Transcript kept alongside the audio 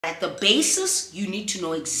At the basis, you need to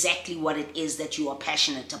know exactly what it is that you are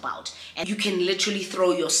passionate about. And you can literally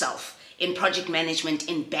throw yourself in project management,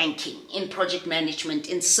 in banking, in project management,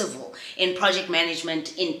 in civil, in project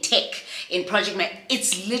management, in tech,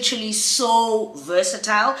 it's literally so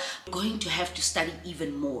versatile. You're going to have to study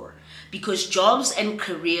even more because jobs and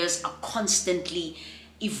careers are constantly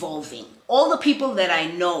evolving. All the people that I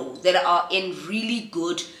know that are in really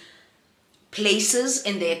good places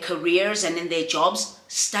in their careers and in their jobs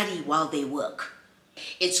study while they work.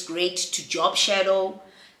 It's great to job shadow,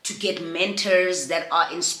 to get mentors that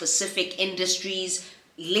are in specific industries.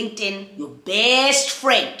 LinkedIn, your best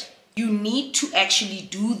friend. You need to actually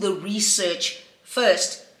do the research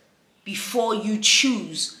first before you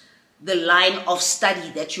choose the line of study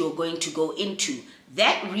that you're going to go into.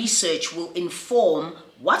 That research will inform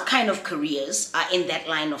what kind of careers are in that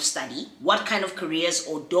line of study, what kind of careers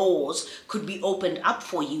or doors could be opened up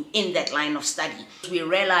for you in that line of study. We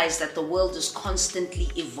realize that the world is constantly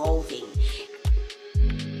evolving.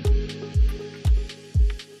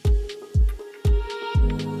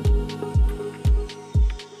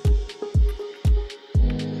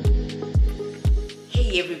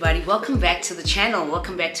 Hey everybody, welcome back to the channel.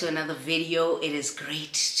 Welcome back to another video. It is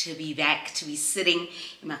great to be back, to be sitting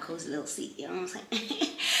in my cozy little seat, you know what I'm saying?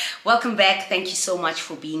 Welcome back. Thank you so much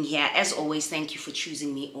for being here. As always, thank you for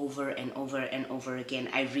choosing me over and over and over again.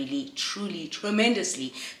 I really, truly,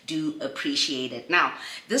 tremendously do appreciate it. Now,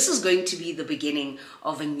 this is going to be the beginning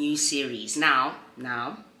of a new series. Now,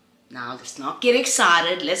 let's not get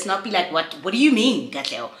excited. Let's not be like, what do you mean,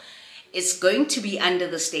 Katleho? It's going to be under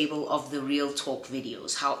the stable of the Real Talk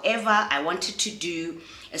videos. However, I wanted to do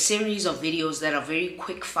a series of videos that are very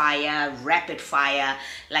quick fire, rapid fire,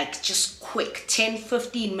 like just quick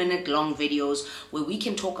 10-15 minute long videos where we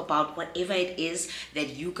can talk about whatever it is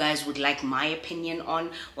that you guys would like my opinion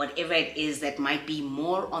on, whatever it is that might be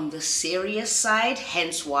more on the serious side,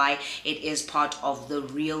 hence why it is part of the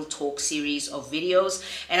Real Talk series of videos.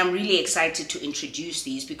 And I'm really excited to introduce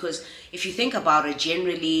these because if you think about it,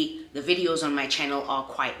 generally the videos on my channel are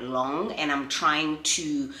quite long, and I'm trying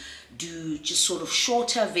to do just sort of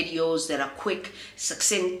shorter videos that are quick,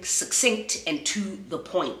 succinct and to the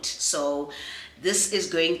point. So this is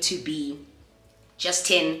going to be just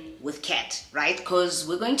 10 with Kat, right? Because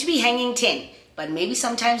we're going to be hanging 10, but maybe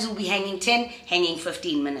sometimes we'll be hanging 10, hanging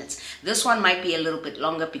 15 minutes. This one might be a little bit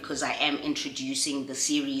longer because I am introducing the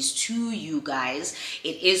series to you guys.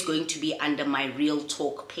 It is going to be under my Real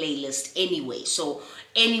Talk playlist anyway. So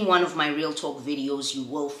any one of my Real Talk videos, you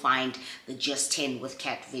will find the Just 10 with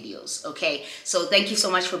Kat videos, okay? So thank you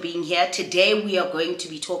so much for being here. Today we are going to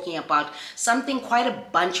be talking about something quite a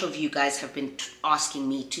bunch of you guys have been asking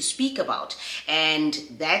me to speak about, and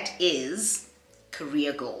that is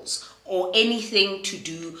career goals, or anything to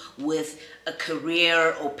do with a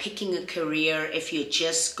career or picking a career. If you're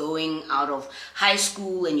just going out of high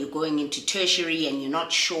school and you're going into tertiary and you're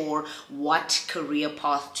not sure what career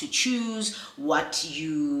path to choose, what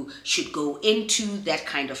you should go into, that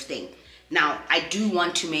kind of thing. Now, I do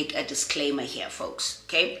want to make a disclaimer here, folks,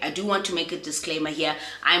 okay? I do want to make a disclaimer here.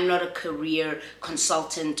 I'm not a career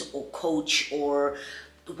consultant or coach or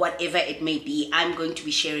whatever it may be. I'm going to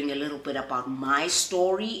be sharing a little bit about my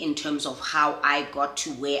story in terms of how I got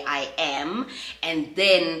to where I am, and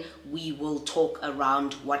then we will talk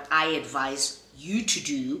around what I advise you to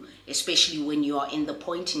do, especially when you are in the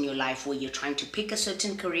point in your life where you're trying to pick a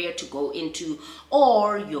certain career to go into,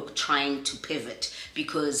 or you're trying to pivot,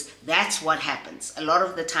 because that's what happens. A lot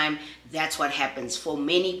of the time, that's what happens. For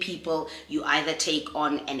many people, you either take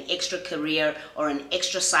on an extra career or an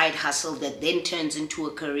extra side hustle that then turns into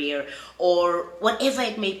a career, or whatever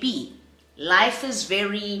it may be. Life is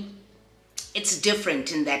it's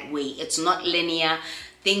different in that way. It's not linear.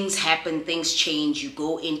 Things happen, things change. You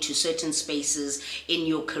go into certain spaces in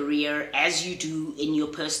your career, as you do in your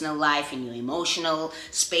personal life, in your emotional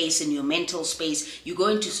space, in your mental space. You go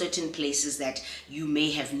into certain places that you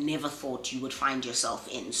may have never thought you would find yourself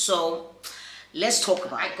in. So let's talk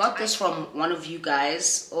about it. I got this from one of you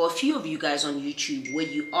guys, or a few of you guys on YouTube, where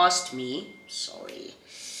you asked me, sorry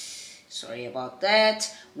about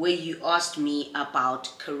that, where you asked me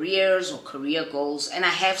about careers or career goals, and I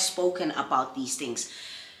have spoken about these things.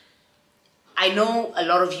 I know a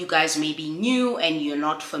lot of you guys may be new and you're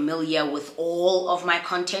not familiar with all of my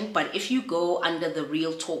content, but if you go under the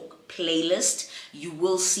Real Talk playlist, you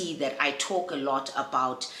will see that I talk a lot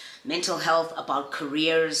about mental health, about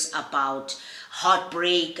careers, about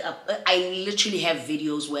heartbreak. I literally have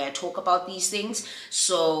videos where I talk about these things,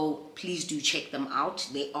 so please do check them out.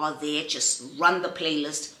 They are there. Just run the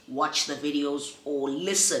playlist, watch the videos, or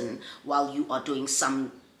listen while you are doing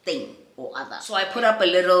something or other. So I put up a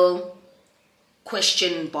little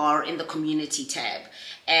question bar in the community tab,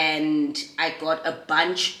 and I got a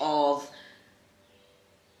bunch of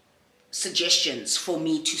suggestions for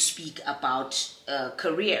me to speak about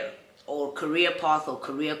career or career path or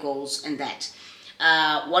career goals and that.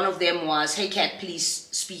 One of them was, hey Kat, please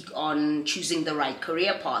speak on choosing the right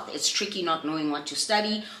career path. It's tricky not knowing what to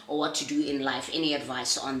study or what to do in life. Any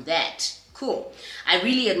advice on that? Cool. I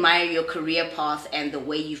really admire your career path and the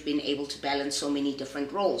way you've been able to balance so many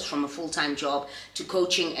different roles, from a full-time job to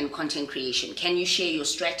coaching and content creation. Can you share your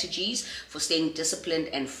strategies for staying disciplined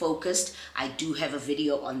and focused? I do have a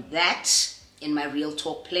video on that in my Real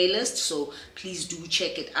Talk playlist, so please do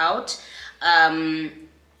check it out.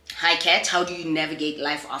 Hi Kat, how do you navigate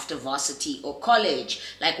life after varsity or college?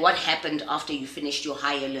 Like, what happened after you finished your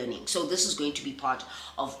higher learning? So this is going to be part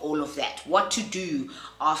of all of that. What to do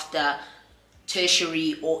after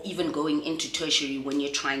tertiary or even going into tertiary when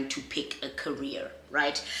you're trying to pick a career,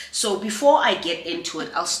 right? So before I get into it,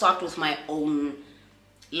 I'll start with my own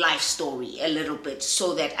life story a little bit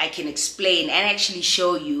so that I can explain and actually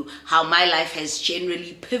show you how my life has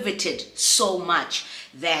generally pivoted so much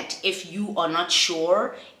that if you are not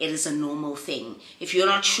sure, it is a normal thing. If you're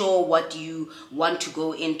not sure what you want to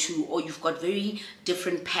go into, or you've got very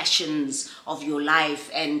different passions of your life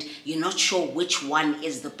and you're not sure which one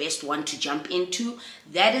is the best one to jump into,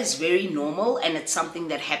 that is very normal, and it's something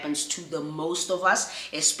that happens to the most of us,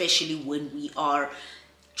 especially when we are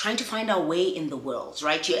trying to find our way in the world,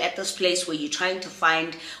 right? You're at this place where you're trying to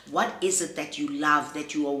find what is it that you love,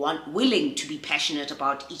 that you are willing to be passionate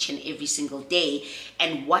about each and every single day,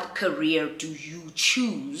 and what career do you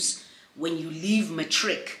choose when you leave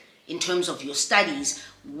matric in terms of your studies.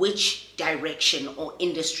 Which direction or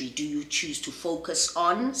industry do you choose to focus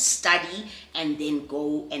on, study, and then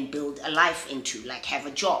go and build a life into, like have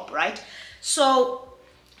a job, right? So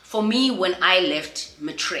for me, when I left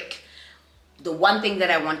matric, the one thing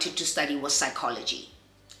that I wanted to study was psychology.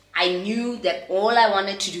 I knew that all I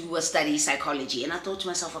wanted to do was study psychology, and I thought to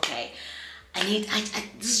myself, okay,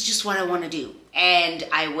 this is just what I want to do. And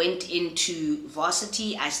I went into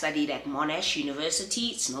varsity. I studied at Monash University.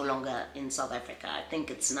 It's no longer in South Africa. I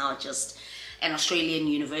think it's now just an Australian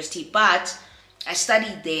university, but I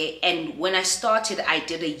studied there, and when I started, I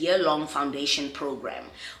did a year-long foundation program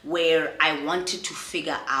where I wanted to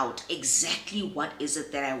figure out exactly what is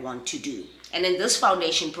it that I want to do. And in this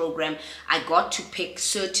foundation program, I got to pick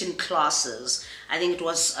certain classes. I think it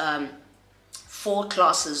was 4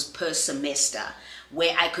 classes per semester,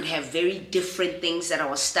 where I could have very different things that I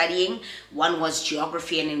was studying. One was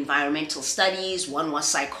geography and environmental studies, one was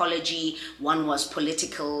psychology, one was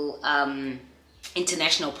political,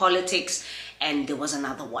 international politics, and there was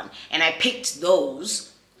another one. And I picked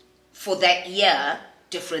those for that year,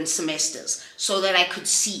 different semesters, so that I could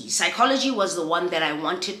see. Psychology was the one that I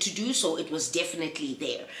wanted to do, so it was definitely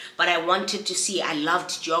there. But I wanted to see, I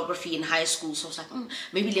loved geography in high school, so I was like,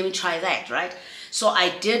 maybe let me try that, right? So I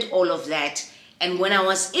did all of that, and when I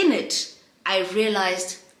was in it, I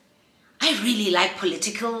realized I really like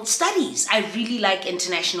political studies. I really like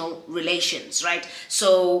international relations, right?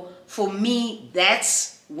 So for me,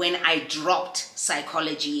 that's when I dropped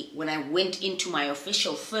psychology. When I went into my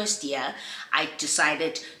official first year, I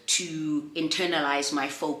decided to internalize my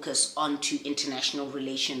focus onto international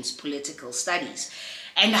relations, political studies.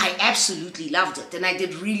 And I absolutely loved it. And I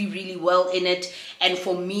did really, really well in it. And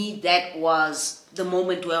for me, that was the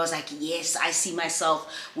moment where I was like, yes, I see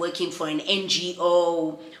myself working for an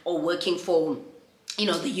NGO or working for, you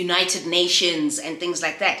know, the United Nations and things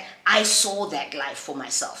like that. I saw that life for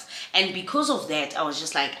myself. And because of that, I was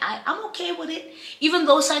just like, I'm okay with it. Even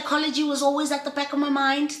though psychology was always at the back of my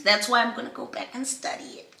mind, that's why I'm going to go back and study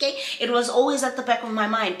it, okay? It was always at the back of my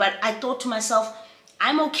mind, but I thought to myself,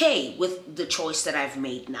 I'm okay with the choice that I've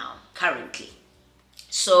made now, currently.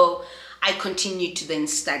 So I continued to then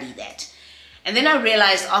study that. And then I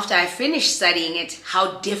realized after I finished studying it,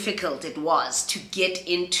 how difficult it was to get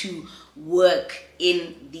into work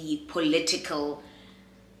in the political,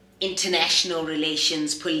 international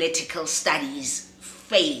relations, political studies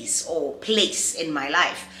phase or place in my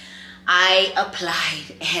life. I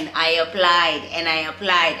applied and I applied and I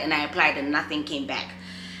applied and I applied and nothing came back.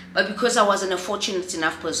 But because I was in a fortunate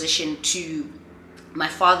enough position my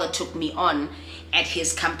father took me on at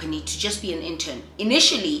his company to just be an intern.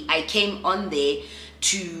 Initially, I came on there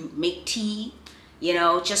to make tea, you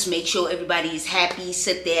know, just make sure everybody is happy,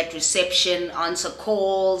 sit there at reception, answer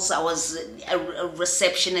calls. I was a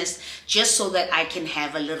receptionist just so that I can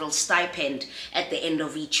have a little stipend at the end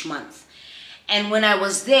of each month. And when I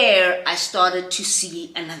was there, I started to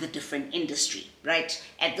see another different industry. right?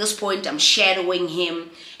 At this point, I'm shadowing him,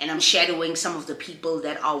 and I'm shadowing some of the people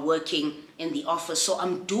that are working in the office. So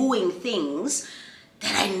I'm doing things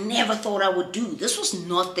that I never thought I would do. This was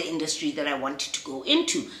not the industry that I wanted to go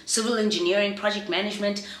into. Civil engineering, project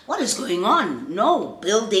management, what is going on? No,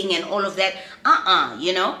 building and all of that,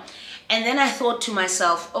 you know? And then I thought to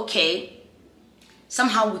myself, okay,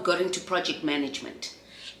 somehow we got into project management.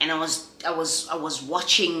 And I was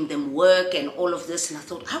watching them work and all of this, and I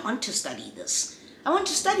thought, I want to study this. I want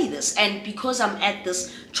to study this. And because I'm at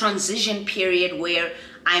this transition period where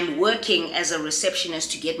I'm working as a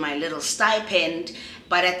receptionist to get my little stipend,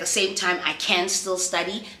 but at the same time I can still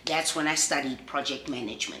study, that's when I studied project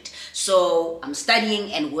management. So I'm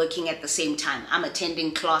studying and working at the same time. I'm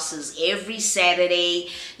attending classes every Saturday.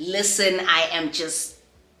 Listen, I am just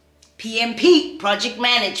PMP, project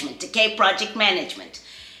management, okay, project management.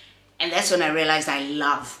 And that's when I realized I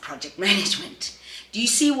love project management. Do you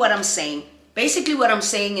see what I'm saying? Basically what I'm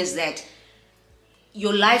saying is that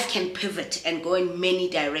your life can pivot and go in many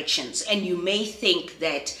directions, and you may think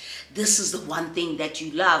that this is the one thing that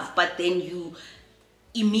you love, but then you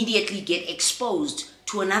immediately get exposed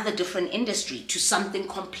to another different industry, to something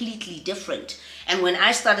completely different. And when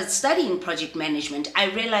I started studying project management, I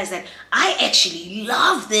realized that I actually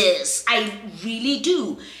love this. I really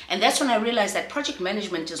do. And that's when I realized that project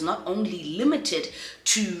management is not only limited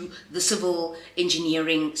to the civil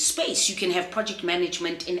engineering space. You can have project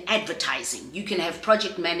management in advertising. You can have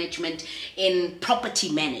project management in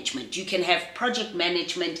property management. You can have project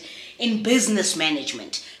management in business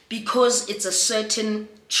management, because it's a certain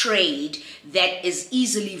trade that is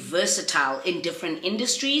easily versatile in different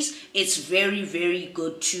industries. It's very, very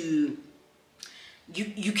good to,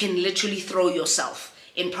 you can literally throw yourself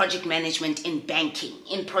in project management in banking,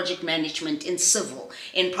 in project management in civil,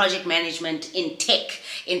 in project management in tech,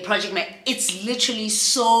 in it's literally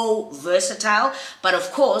so versatile. But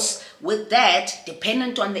of course, with that,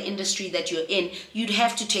 dependent on the industry that you're in, you'd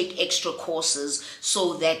have to take extra courses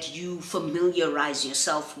so that you familiarize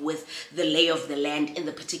yourself with the lay of the land in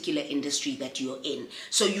the particular industry that you're in.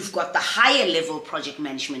 So you've got the higher level project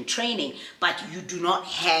management training, but you do not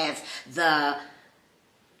have the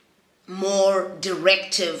more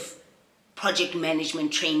directive project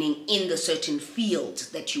management training in the certain field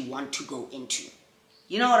that you want to go into.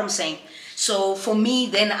 You know what I'm saying? So for me,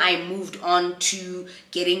 then I moved on to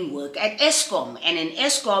getting work at Eskom. And in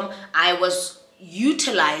Eskom, I was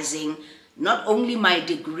utilizing not only my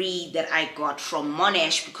degree that I got from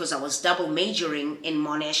Monash, because I was double majoring in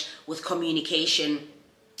Monash with communication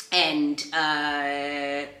and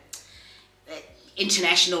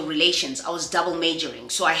international relations. I was double majoring.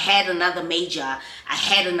 So I had another major, I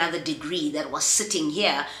had another degree that was sitting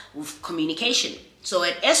here with communication. So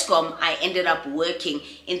at Eskom, I ended up working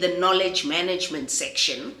in the knowledge management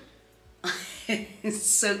section. It's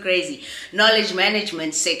so crazy. Knowledge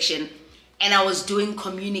management section. And I was doing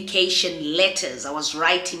communication letters. I was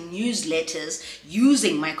writing newsletters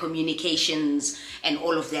using my communications and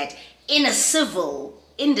all of that in a civil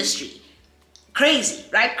industry. Crazy,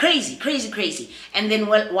 right? Crazy, crazy, crazy. And then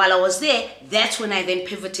while I was there, that's when I then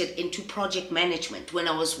pivoted into project management when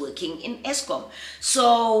I was working in Eskom.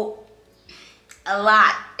 So a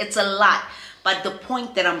lot, it's a lot. But the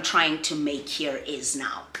point that I'm trying to make here is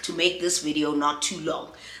now, to make this video not too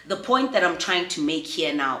long, the point that I'm trying to make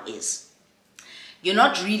here now is, you're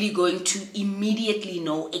not really going to immediately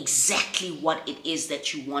know exactly what it is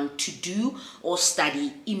that you want to do or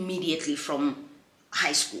study immediately from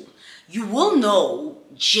high school. You will know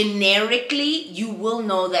generically, you will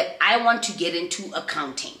know that I want to get into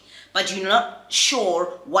accounting, but you're not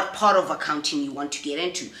sure what part of accounting you want to get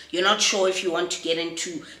into. You're not sure if you want to get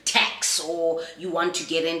into tax, or you want to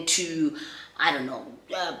get into, I don't know,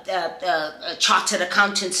 chartered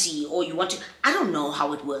accountancy, or you want to, I don't know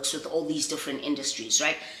how it works with all these different industries,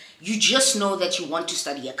 right? You just know that you want to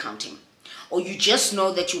study accounting, or you just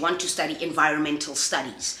know that you want to study environmental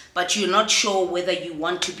studies, but you're not sure whether you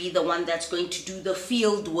want to be the one that's going to do the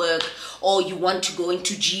field work, or you want to go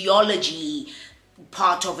into geology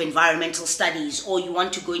part of environmental studies, or you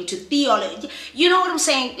want to go into theology. You know what I'm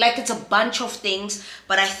saying? Like, it's a bunch of things,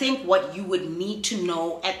 but I think what you would need to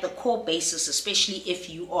know at the core basis, especially if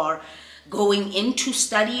you are going into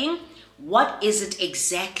studying, what is it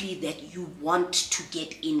exactly that you want to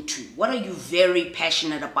get into? What are you very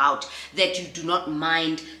passionate about that you do not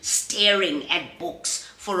mind staring at books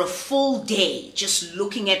for a full day, just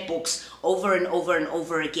looking at books over and over and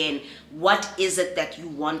over again? What is it that you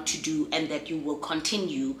want to do and that you will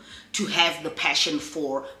continue to have the passion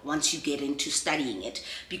for once you get into studying it?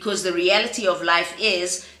 Because the reality of life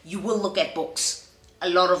is you will look at books a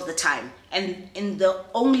lot of the time. And in the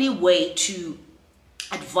only way to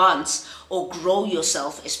advance or grow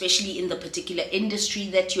yourself, especially in the particular industry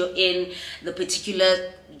that you're in, the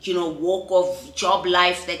particular, walk of job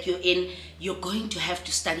life that you're in, you're going to have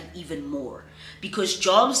to study even more, because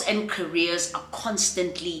jobs and careers are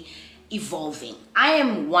constantly evolving. I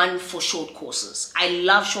am one for short courses. I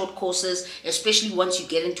love short courses, especially once you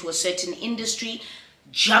get into a certain industry.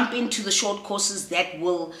 Jump into the short courses that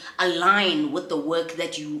will align with the work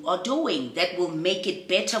that you are doing, that will make it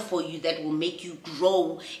better for you, that will make you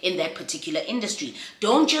grow in that particular industry.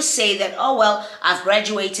 Don't just say that, oh, well, I've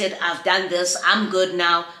graduated, I've done this, I'm good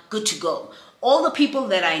now, good to go. All the people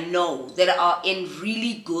that I know that are in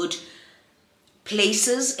really good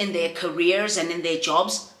places in their careers and in their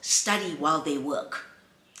jobs study while they work,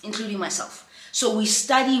 including myself. So we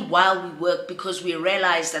study while we work because we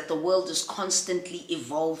realize that the world is constantly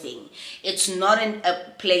evolving. It's not in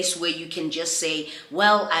a place where you can just say,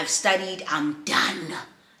 well, I've studied, I'm done.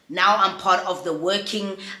 Now I'm part of the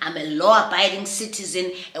working, I'm a law-abiding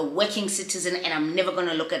citizen, a working citizen, and I'm never going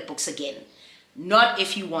to look at books again. Not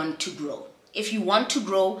if you want to grow. If you want to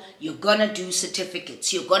grow, you're going to do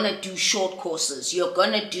certificates, you're going to do short courses, you're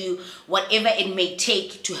going to do whatever it may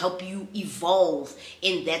take to help you evolve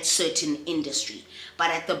in that certain industry.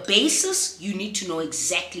 But at the basis, you need to know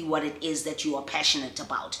exactly what it is that you are passionate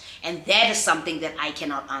about. And that is something that I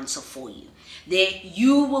cannot answer for you.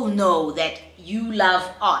 You will know that you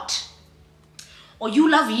love art or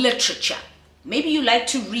you love literature. Maybe you like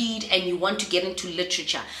to read and you want to get into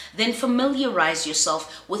literature. Then familiarize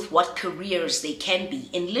yourself with what careers they can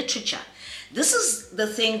be in literature. This is the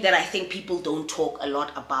thing that I think people don't talk a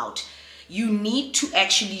lot about. You need to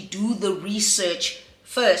actually do the research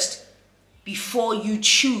first before you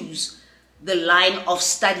choose the line of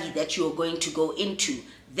study that you're going to go into.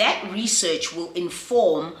 That research will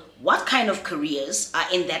inform what kind of careers are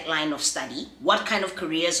in that line of study, what kind of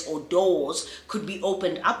careers or doors could be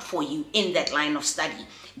opened up for you in that line of study.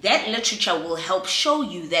 That literature will help show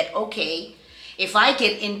you that, okay, if I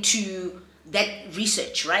get into that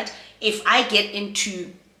research, right? If I get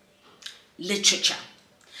into literature,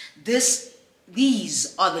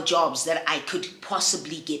 these are the jobs that I could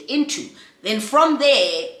possibly get into. Then from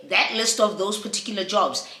there, that list of those particular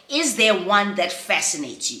jobs, is there one that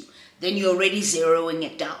fascinates you? Then you're already zeroing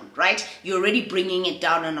it down, right? You're already bringing it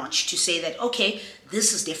down a notch to say that, okay,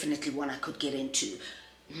 this is definitely one I could get into.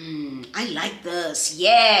 I like this.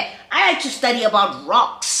 Yeah, I like to study about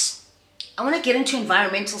rocks. I want to get into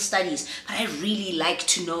environmental studies, but I really like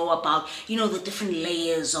to know about, the different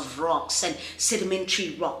layers of rocks and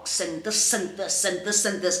sedimentary rocks and this and this and this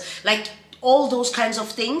and this. Like, all those kinds of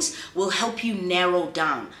things will help you narrow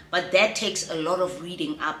down. But that takes a lot of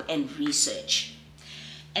reading up and research.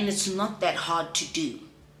 And it's not that hard to do.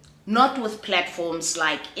 Not with platforms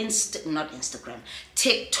like not Instagram,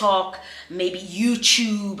 TikTok, maybe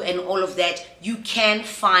YouTube and all of that. You can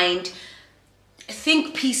find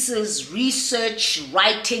think pieces, research,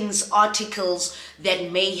 writings, articles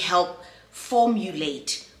that may help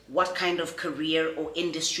formulate what kind of career or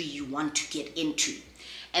industry you want to get into.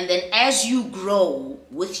 And then as you grow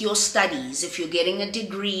with your studies, if you're getting a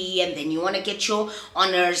degree and then you want to get your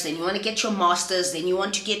honors, then you want to get your master's, then you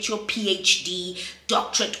want to get your PhD,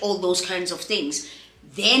 doctorate, all those kinds of things,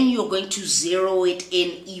 then you're going to zero it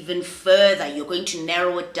in even further. You're going to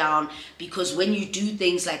narrow it down, because when you do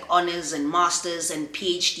things like honors and masters and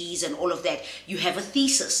PhDs and all of that, you have a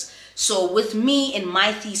thesis. So with me, in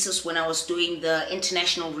my thesis, when I was doing the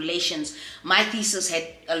international relations, my thesis had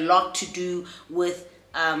a lot to do with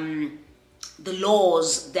the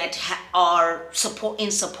laws that are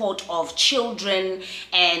in support of children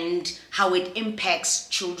and how it impacts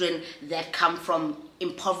children that come from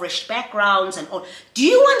impoverished backgrounds and all. Do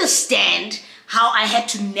you understand how I had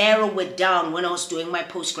to narrow it down when I was doing my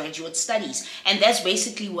postgraduate studies? And that's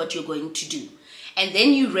basically what you're going to do. And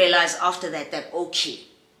then you realize after that, okay,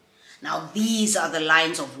 now these are the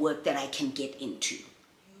lines of work that I can get into.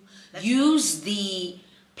 Use the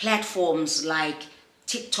platforms like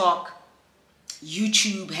TikTok.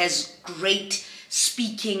 YouTube has great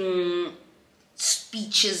speaches,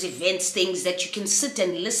 events, things that you can sit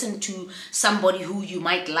and listen to somebody who you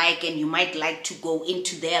might like, and you might like to go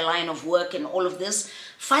into their line of work and all of this.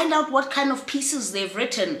 Find out what kind of pieces they've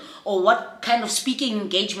written or what kind of speaking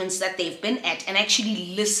engagements that they've been at, and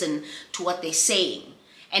actually listen to what they're saying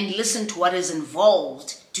and listen to what is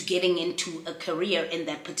involved to getting into a career in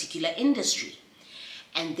that particular industry.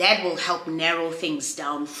 And that will help narrow things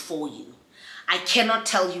down for you. I cannot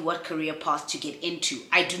tell you what career path to get into.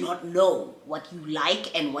 I do not know what you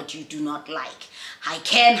like and what you do not like. I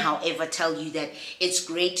can, however, tell you that it's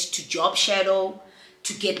great to job shadow,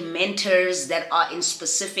 to get mentors that are in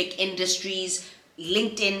specific industries.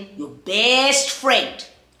 LinkedIn your best friend.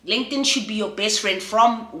 LinkedIn should be your best friend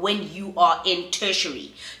from when you are in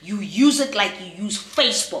tertiary. You use it like you use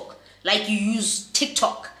Facebook, like you use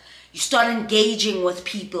TikTok. You start engaging with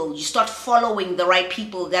people. You start following the right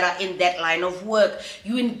people that are in that line of work.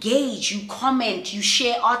 You engage, you comment, you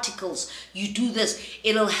share articles, you do this.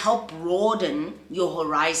 It'll help broaden your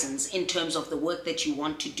horizons in terms of the work that you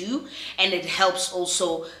want to do. And it helps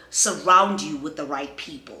also surround you with the right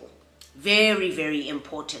people. Very, very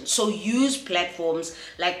important. So use platforms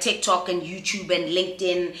like TikTok and YouTube and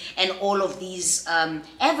LinkedIn and all of these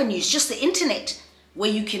avenues, just the internet, where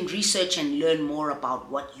you can research and learn more about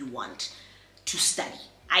what you want to study.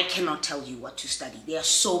 I cannot tell you what to study. There are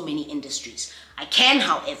so many industries. I can,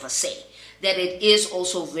 however, say that it is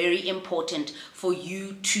also very important for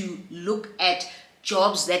you to look at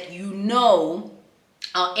jobs that you know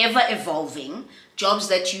are ever evolving, jobs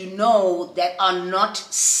that you know that are not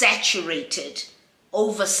saturated,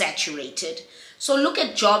 oversaturated. So look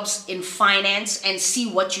at jobs in finance and see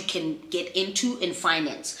what you can get into in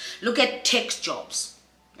finance. Look at tech jobs.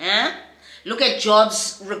 Look at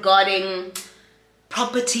jobs regarding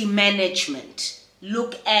property management.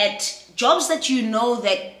 Look at jobs that you know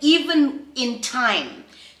that even in time,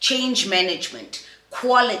 change management,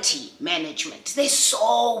 quality management. There's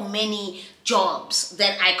so many jobs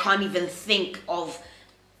that I can't even think of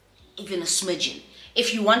even a smidgen.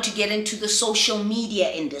 If you want to get into the social media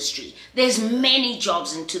industry, there's many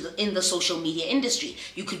jobs in the social media industry.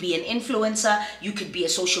 You could be an influencer, you could be a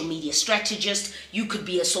social media strategist, you could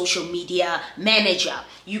be a social media manager,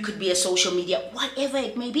 you could be a social media, whatever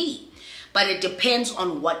it may be. But it depends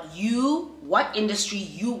on what industry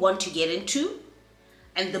you want to get into.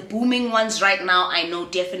 And the booming ones right now, I know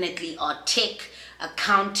definitely are tech,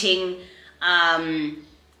 accounting,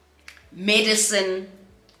 medicine.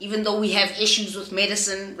 Even though we have issues with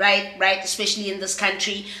medicine, right, especially in this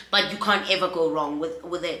country, but you can't ever go wrong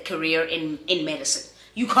with a career in medicine.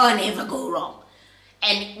 You can't ever go wrong.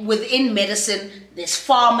 And within medicine, there's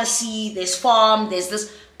pharmacy, there's farm, there's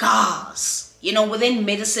this gas. You know, within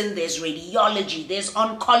medicine, there's radiology, there's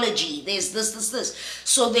oncology, there's this.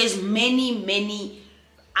 So there's many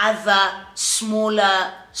other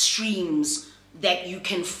smaller streams that you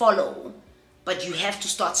can follow. But you have to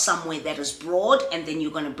start somewhere that is broad, and then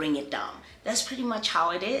you're going to bring it down. That's pretty much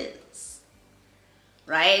how it is,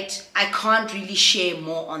 right? I can't really share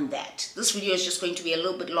more on that. This video is just going to be a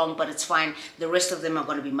little bit long, but it's fine. The rest of them are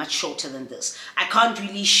going to be much shorter than this. I can't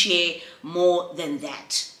really share more than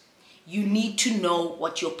that. You need to know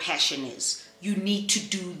what your passion is. You need to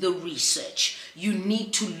do the research. You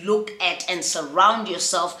need to look at and surround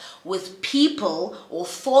yourself with people or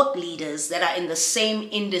thought leaders that are in the same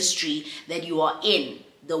industry that you are in.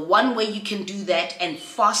 The one way you can do that and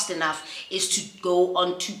fast enough is to go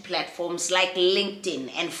onto platforms like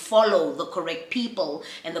LinkedIn and follow the correct people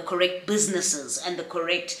and the correct businesses and the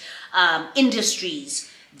correct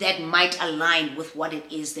industries that might align with what it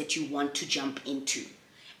is that you want to jump into.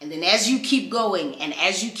 And then as you keep going and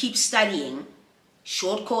as you keep studying,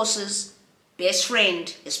 short courses, best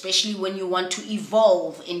friend, especially when you want to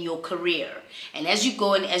evolve in your career. And as you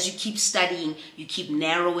go and as you keep studying, you keep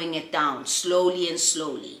narrowing it down slowly and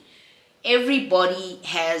slowly. Everybody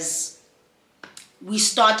we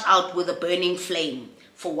start out with a burning flame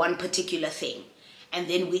for one particular thing, and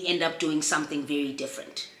then we end up doing something very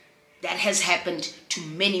different. That has happened to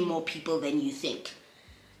many more people than you think.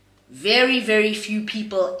 Very few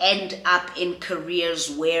people end up in careers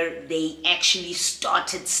where they actually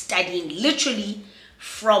started studying literally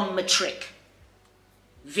from matric.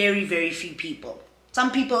 Very few people. Some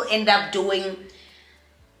people end up doing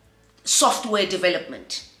software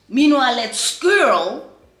development. Meanwhile, at school,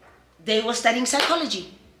 they were studying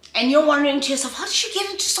psychology. And you're wondering to yourself, how did you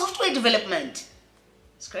get into software development?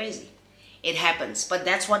 It's crazy. It happens, but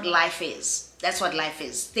that's what life is. That's what life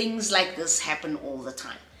is. Things like this happen all the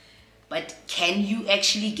time. But can you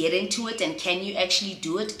actually get into it and can you actually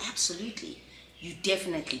do it? Absolutely. You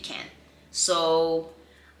definitely can. So,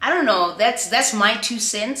 I don't know. That's my 2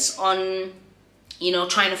 cents on,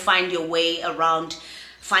 trying to find your way around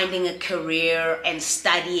finding a career and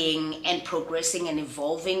studying and progressing and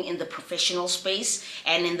evolving in the professional space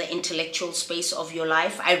and in the intellectual space of your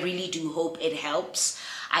life. I really do hope it helps.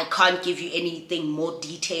 I can't give you anything more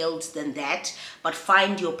detailed than that, but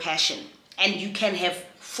find your passion. And you can have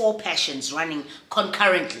 4 passions running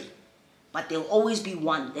concurrently, but there'll always be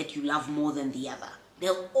one that you love more than the other.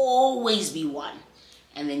 There'll always be one,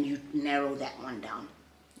 and then you narrow that one down.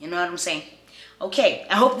 You know what I'm saying? Okay,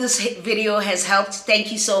 I hope this video has helped.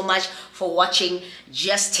 Thank you so much for watching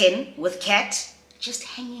Just 10 with Kat. Just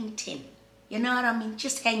hanging 10. You know what I mean?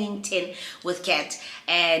 Just hanging 10 with Kat.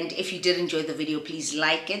 And if you did enjoy the video, please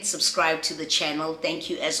like it, subscribe to the channel. Thank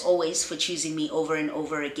you as always for choosing me over and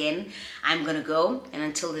over again. I'm gonna go, and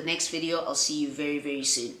until the next video, I'll see you very, very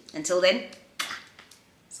soon. Until then,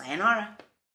 sayonara.